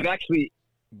also. I've actually.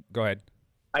 Go ahead.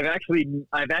 I've actually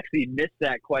missed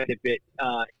that quite a bit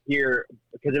here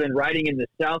because I've been riding in the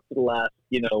south for the last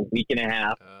week and a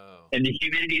half, and the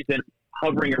humidity's been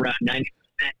hovering around 90%.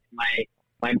 My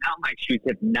mountain bike shoes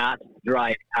have not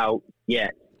dried out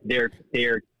yet. They're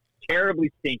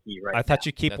terribly stinky right I thought now.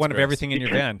 you keep That's one of gross. everything in your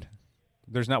van.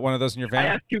 There's not one of those in your van? I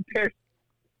have 2 pairs.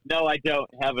 No, I don't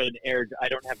have an air. I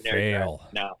don't have an air dryer. Fail.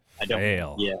 No, I don't.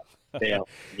 Fail. Yeah. Fail.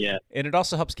 Yeah. And it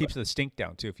also helps keep the stink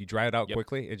down too. If you dry it out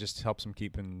quickly, it just helps them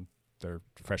keep in their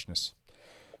freshness.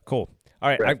 Cool. All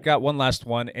right, I've got one last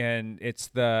one, and it's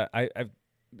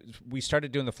we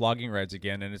started doing the flogging rides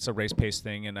again, and it's a race pace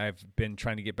thing, and I've been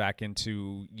trying to get back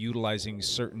into utilizing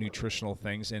certain nutritional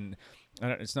things, and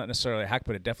it's not necessarily a hack,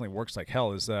 but it definitely works like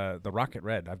hell, is the Rocket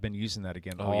Red. I've been using that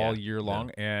again all year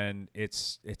long, and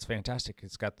it's fantastic.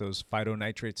 It's got those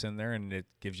phytonitrates in there, and it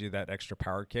gives you that extra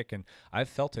power kick, and I've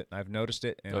felt it, and I've noticed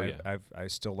it, and I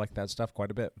still like that stuff quite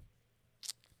a bit.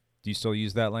 Do you still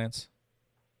use that, Lance?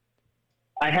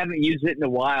 I haven't used it in a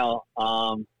while,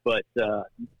 but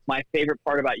my favorite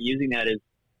part about using that is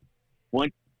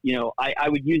I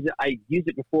would use it. I used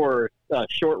it before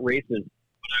short races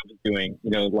when I was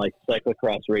doing, like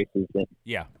cyclocross races. And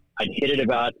I'd hit it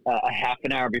about a half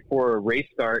an hour before a race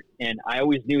start, and I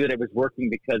always knew that it was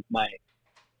working because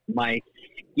my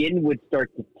skin would start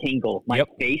to tingle. My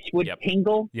face would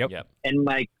tingle, and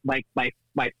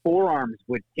my forearms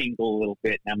would tingle a little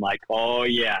bit. And I'm like, oh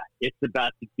yeah, it's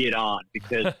about to get on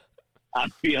because I'm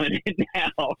feeling it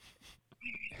now.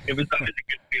 It was always a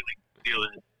good feeling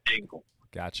it tingle.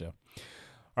 Gotcha.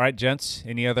 All right, gents,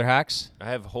 any other hacks? I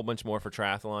have a whole bunch more for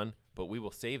triathlon, but we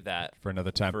will save that for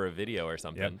another time, for a video or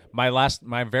something. Yep.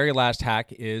 My very last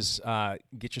hack is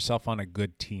get yourself on a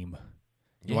good team.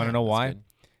 You want to know why?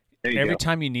 Every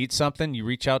time you need something, you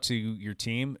reach out to your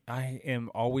team. I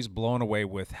am always blown away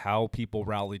with how people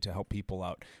rally to help people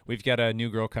out. We've got a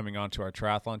new girl coming onto our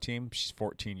triathlon team. She's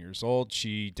 14 years old.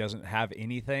 She doesn't have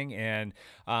anything and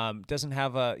doesn't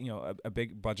have a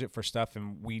big budget for stuff.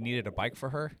 And we needed a bike for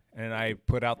her. And I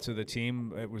put out to the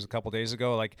team, it was a couple days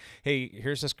ago, like, hey,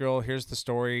 here's this girl. Here's the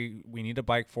story. We need a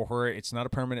bike for her. It's not a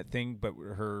permanent thing, but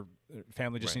her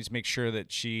family just needs to make sure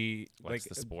that she likes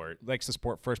the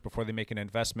sport first before they make an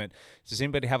investment. Does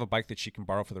anybody have a bike that she can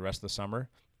borrow for the rest of the summer?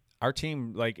 Our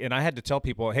team, and I had to tell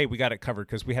people, hey, we got it covered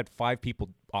because we had 5 people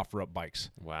offer up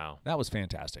bikes. Wow. That was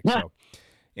fantastic. So,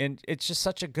 and it's just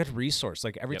such a good resource.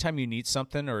 Like every time you need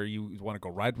something or you want to go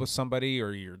ride with somebody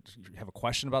or you have a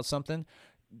question about something,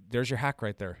 there's your hack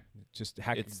right there. Just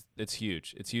hack. It's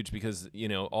huge. It's huge because,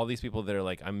 all these people that are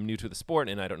like, I'm new to the sport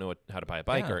and I don't know how to buy a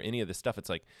bike or any of this stuff. It's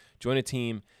like, join a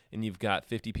team and you've got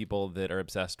 50 people that are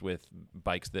obsessed with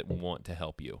bikes that want to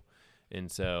help you. And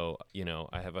so,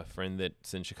 I have a friend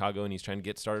that's in Chicago and he's trying to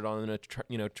get started on a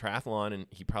triathlon, and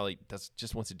he probably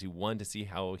just wants to do one to see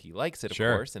how he likes it, of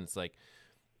course. And it's like,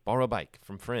 borrow a bike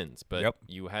from friends, but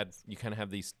you kind of have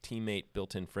these teammate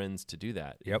built-in friends to do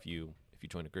that if you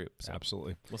join a group. So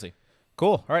absolutely. We'll see.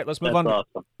 Cool. All right, let's move on.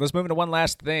 Awesome. Let's move into one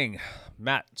last thing.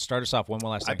 Matt, start us off. One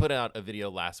last thing. I put out a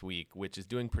video last week, which is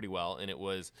doing pretty well, and it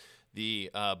was the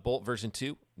Bolt version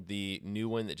 2, the new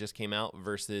one that just came out,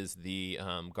 versus the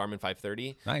Garmin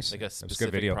 530. Nice. Like a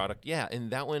specific product. Yeah,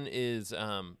 and that one is,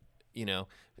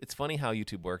 it's funny how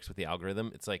YouTube works with the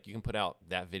algorithm. It's like you can put out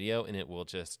that video, and it will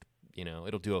just,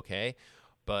 it'll do okay.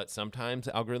 But sometimes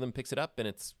the algorithm picks it up, and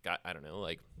it's got, I don't know,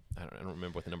 like I don't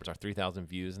remember what the numbers are, 3,000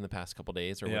 views in the past couple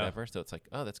days or Yeah. whatever. So it's like,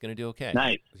 oh, that's going to do okay.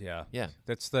 Nice. Yeah. Yeah.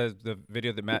 That's the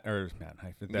video that Yeah,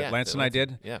 Lance that and I Lance-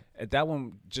 did. yeah. That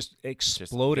one just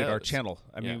exploded our goes. channel.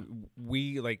 I Yeah. mean,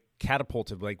 we like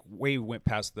catapulted, like way went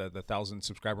past the 1,000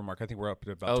 subscriber mark. I think we're up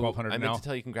to about 1,200 I now. meant to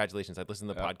tell you congratulations. I listened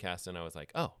to the podcast and I was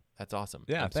like, oh, that's awesome.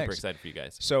 Yeah, I'm super thanks. excited for you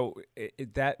guys. So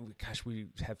we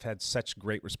have had such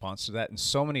great response to that, and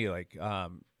so many like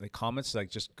comments, like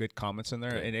just good comments in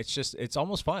there, and it's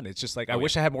almost fun. It's just like I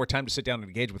wish I had more time to sit down and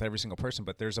engage with every single person,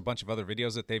 but there's a bunch of other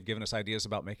videos that they've given us ideas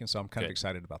about making, so I'm kind of Good.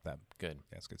 excited about that. Good.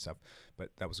 Yeah, it's good stuff. But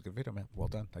that was a good video, man. Well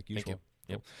done, like Thank usual.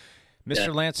 you. Yep. Mr.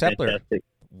 Yeah, Lance Hepler, fantastic.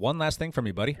 one last thing from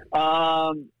you, buddy.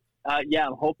 Yeah,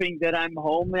 I'm hoping that I'm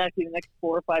home actually the next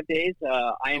 4 or 5 days.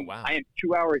 I am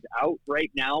 2 hours out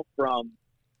right now from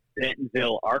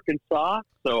Bentonville, Arkansas.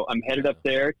 So I'm headed up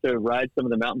there to ride some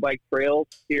of the mountain bike trails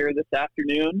here this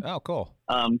afternoon. Oh, cool.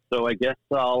 So I guess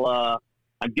I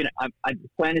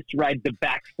plan is to ride the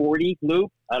back 40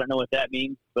 loop. I don't know what that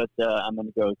means, but I'm going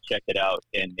to go check it out,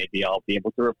 and maybe I'll be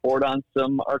able to report on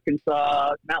some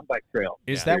Arkansas mountain bike trail.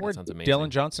 Is that where sounds amazing. Dylan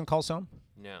Johnson calls home?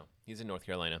 No, he's in North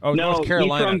Carolina. Oh, No, North he's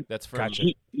Carolina. from- That's from Gotcha.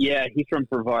 He's from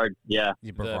Brevard. Yeah. Yeah,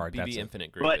 the Brevard, that's BB it.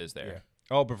 Infinite group But- is there.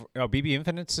 Oh, BB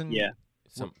Infinite's in. Yeah.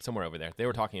 Somewhere over there. They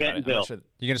were talking about it. I'm Bentonville. not sure.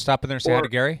 You gonna stop in there and say hi Or- to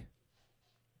Gary?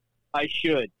 I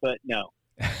should, but no.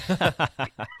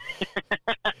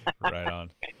 Right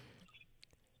on.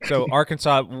 So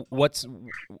Arkansas, where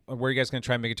are you guys gonna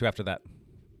try and make it to after that?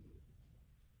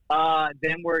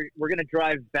 Then we're going to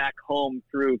drive back home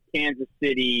through Kansas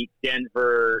City,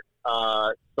 Denver,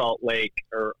 Salt Lake,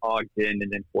 or Ogden,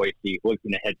 and then Boise. We're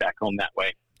going to head back home that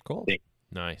way. Cool.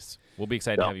 Nice. We'll be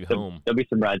excited to have you home. There'll be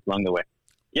some rides along the way.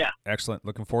 Yeah. Excellent.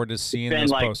 Looking forward to seeing It's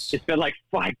those been posts. It's been like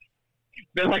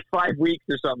 5 weeks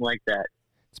or something like that.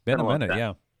 It's been a Something like minute, that.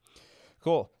 yeah.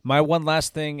 Cool. My one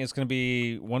last thing is going to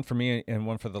be one for me and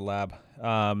one for the lab.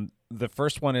 The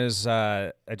first one is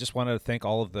I just wanted to thank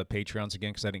all of the Patreons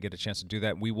again because I didn't get a chance to do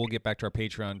that. We will get back to our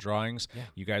Patreon drawings. Yeah.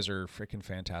 You guys are freaking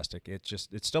fantastic. It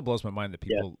still blows my mind that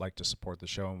people like to support the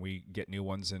show and we get new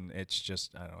ones, and it's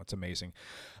just, I don't know, it's amazing.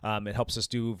 It helps us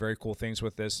do very cool things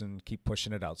with this and keep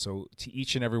pushing it out. So to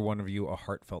each and every one of you, a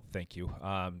heartfelt thank you.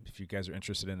 If you guys are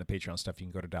interested in the Patreon stuff, you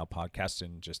can go to Dial Podcast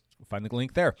and just find the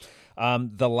link there.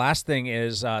 The last thing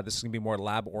is this is going to be more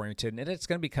lab oriented, and it's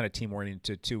going to be kind of team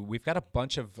oriented too. We've got a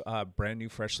bunch of brand new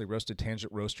freshly roasted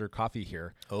Tangent Roaster coffee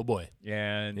here. Oh boy.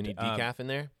 And any decaf in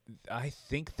there? I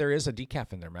think there is a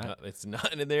decaf in there, Matt. It's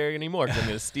not in there anymore because I'm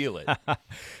going to steal it. That's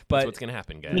what's going to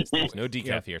happen, guys. There's no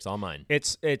decaf here. It's all mine.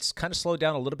 It's kind of slowed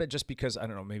down a little bit just because, I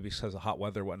don't know, maybe because of hot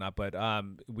weather or whatnot, but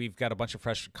we've got a bunch of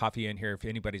fresh coffee in here. If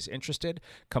anybody's interested,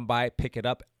 come by, pick it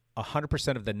up.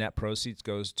 100% of the net proceeds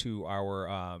goes to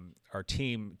our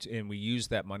team, and we use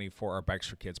that money for our Bikes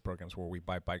for Kids programs where we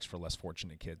buy bikes for less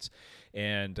fortunate kids.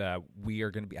 And we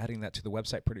are going to be adding that to the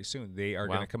website pretty soon. They are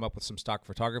going to come up with some stock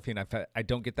photography, and I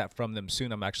don't get that from them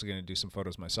soon. I'm actually going to do some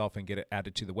photos myself and get it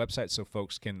added to the website so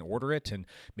folks can order it and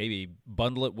maybe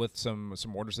bundle it with some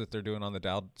orders that they're doing on the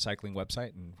Dialed Cycling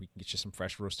website, and we can get you some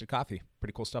fresh roasted coffee.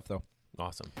 Pretty cool stuff, though.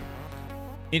 Awesome.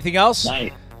 Anything else?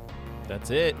 Nice. That's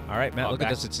it. All right, Matt, look at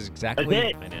this. It's exactly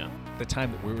I know. the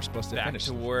time that we were supposed to Back finish.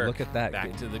 to work. Look at that.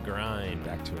 Back to the grind.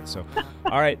 Back to it. So,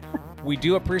 all right. We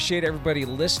do appreciate everybody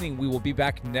listening. We will be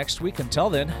back next week. Until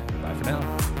then, bye for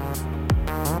now.